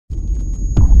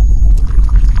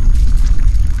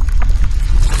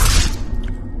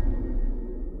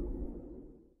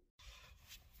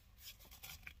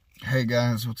Hey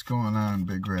guys, what's going on?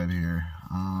 Big Red here.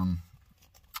 Some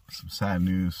sad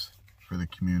news for the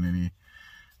community.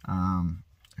 A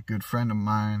good friend of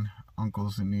mine,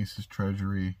 Uncles and Nieces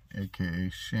Treasury, aka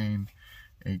Shane,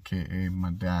 aka my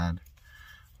dad.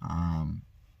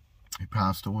 He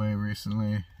passed away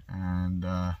recently, and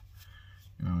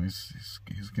you know,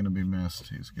 he's gonna be missed.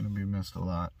 He's gonna be missed a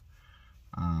lot.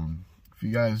 If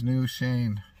you guys knew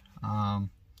Shane,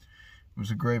 he was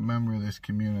a great member of this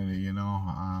community. You know,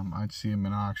 I'd see him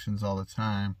in auctions all the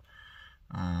time,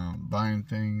 buying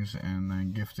things and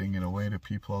then gifting it away to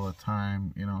people all the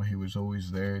time. You know, he was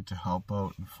always there to help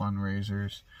out in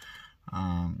fundraisers.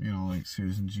 You know, like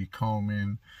Susan G.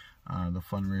 Komen, the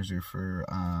fundraiser for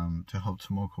to help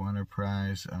Tomoko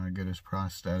Enterprise get his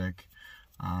prosthetic.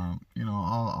 You know,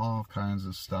 all kinds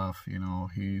of stuff. You know,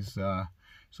 he's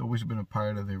always been a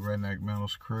part of the Redneck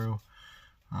Metals crew.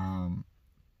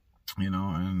 You know,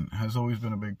 and has always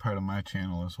been a big part of my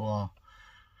channel as well.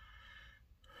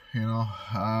 You know,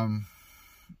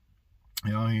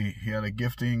 he had a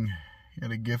gifting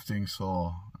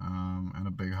soul, and a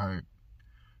big heart.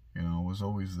 You know, was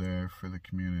always there for the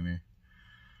community.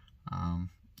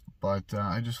 But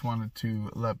I just wanted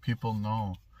to let people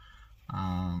know.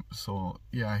 So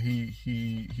yeah,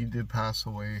 he did pass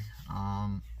away,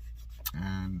 and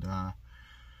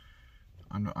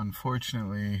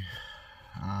unfortunately,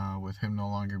 with him no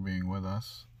longer being with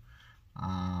us,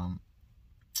 I'm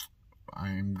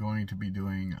going to be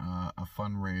doing a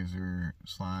fundraiser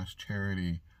 /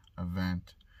 charity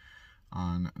event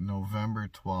on November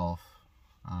 12th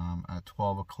at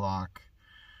 12 o'clock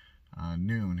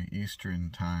noon Eastern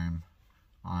time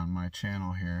on my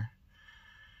channel here,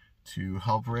 to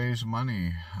help raise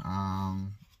money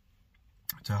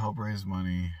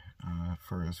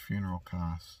for his funeral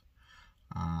costs,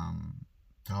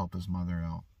 to help his mother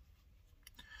out.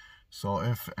 So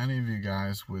if any of you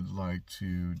guys would like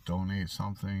to donate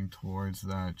something towards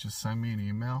that, just send me an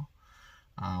email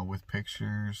with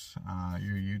pictures,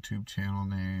 your YouTube channel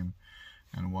name,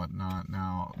 and whatnot.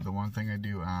 Now, the one thing I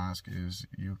do ask is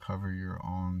you cover your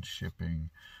own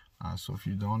shipping. So if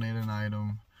you donate an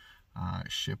item,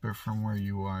 ship it from where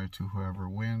you are to whoever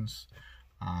wins,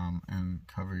 and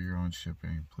cover your own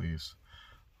shipping, please.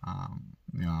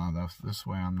 You know, this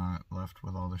way I'm not left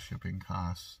with all the shipping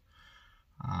costs.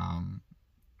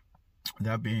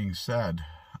 That being said,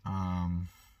 I'm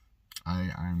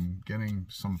getting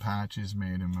some patches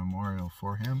made in memorial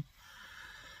for him.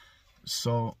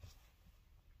 So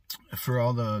for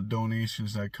all the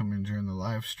donations that come in during the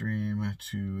live stream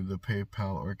to the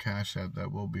PayPal or Cash App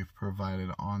that will be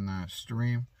provided on that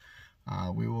stream,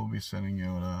 we will be sending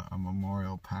out a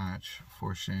memorial patch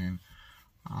for Shane.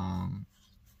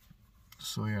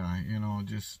 So yeah, you know,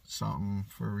 just something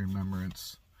for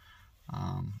remembrance.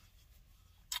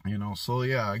 You know, so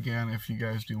yeah, again, if you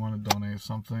guys do want to donate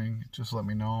something, just let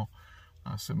me know.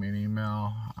 Send me an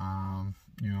email.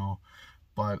 You know,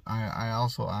 but I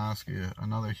also ask you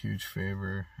another huge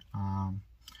favor.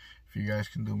 If you guys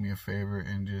can do me a favor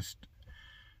and just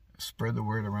spread the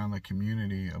word around the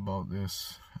community about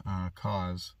this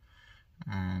cause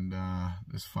and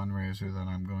this fundraiser that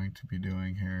I'm going to be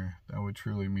doing here, that would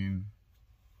truly mean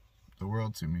the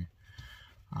world to me,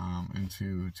 and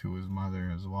to his mother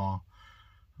as well.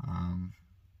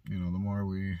 You know, the more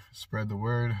we spread the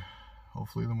word,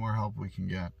 hopefully the more help we can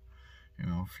get. You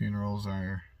know, funerals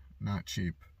are not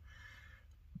cheap.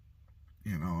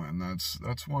 You know, and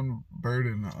that's one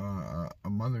burden a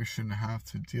mother shouldn't have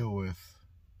to deal with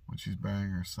when she's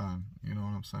burying her son. You know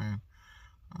what I'm saying?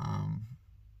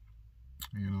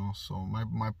 You know, so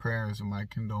my prayers and my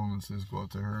condolences go out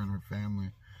to her and her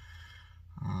family.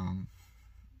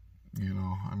 You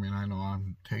know, I mean, I know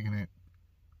I'm taking it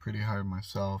pretty hard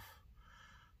myself,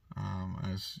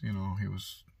 as, you know, he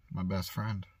was my best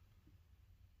friend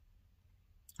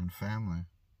and family.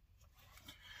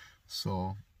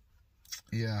 So,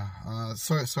 yeah,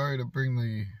 sorry to bring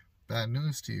the bad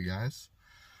news to you guys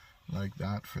like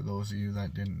that, for those of you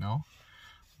that didn't know.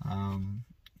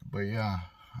 But yeah,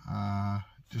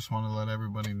 just want to let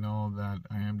everybody know that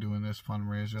I am doing this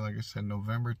fundraiser, like I said,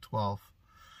 November 12th,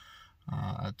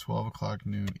 at 12 o'clock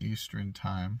noon Eastern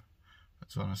time.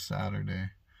 That's on a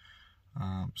Saturday.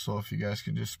 So if you guys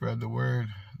can just spread the word,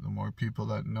 the more people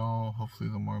that know, hopefully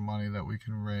the more money that we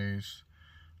can raise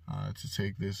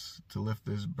to lift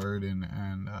this burden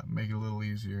and make it a little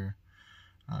easier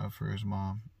for his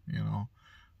mom. You know,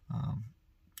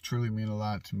 truly mean a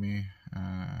lot to me,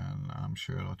 and I'm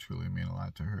sure it'll truly mean a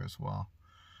lot to her as well.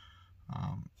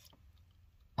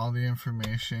 All the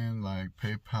information like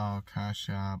PayPal, Cash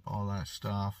App, all that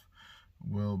stuff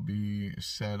will be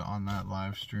said on that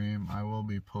live stream. I will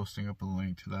be posting up a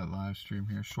link to that live stream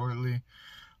here shortly,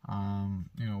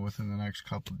 you know, within the next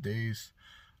couple of days.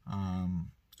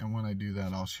 And when I do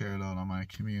that, I'll share it out on my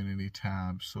community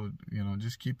tab. So, you know,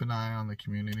 just keep an eye on the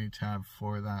community tab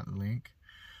for that link.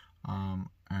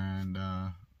 And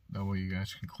that way you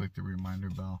guys can click the reminder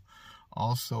bell.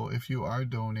 Also, if you are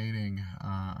donating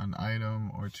an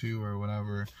item or two or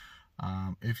whatever,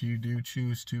 if you do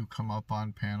choose to come up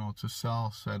on panel to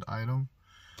sell said item,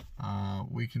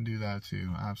 we can do that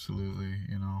too. Absolutely.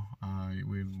 You know,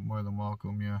 we'd more than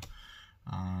welcome you.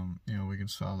 You know, we can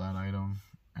sell that item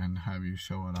and have you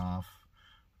show it off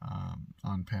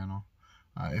on panel.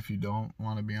 If you don't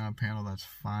want to be on panel, that's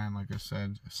fine. Like I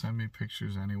said, send me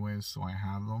pictures anyways so I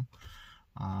have them.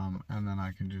 And then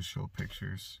I can just show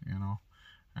pictures, you know,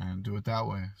 and do it that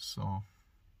way. So,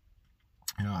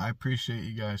 you know, I appreciate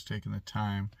you guys taking the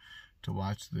time to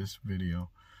watch this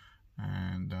video.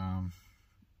 And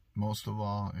most of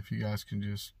all, if you guys can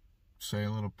just say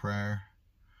a little prayer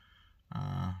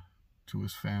to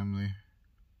his family,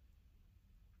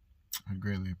 I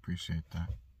greatly appreciate that.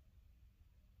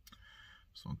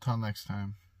 So until next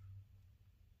time,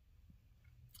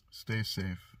 stay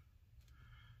safe,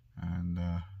 and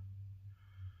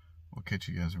we'll catch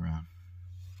you guys around.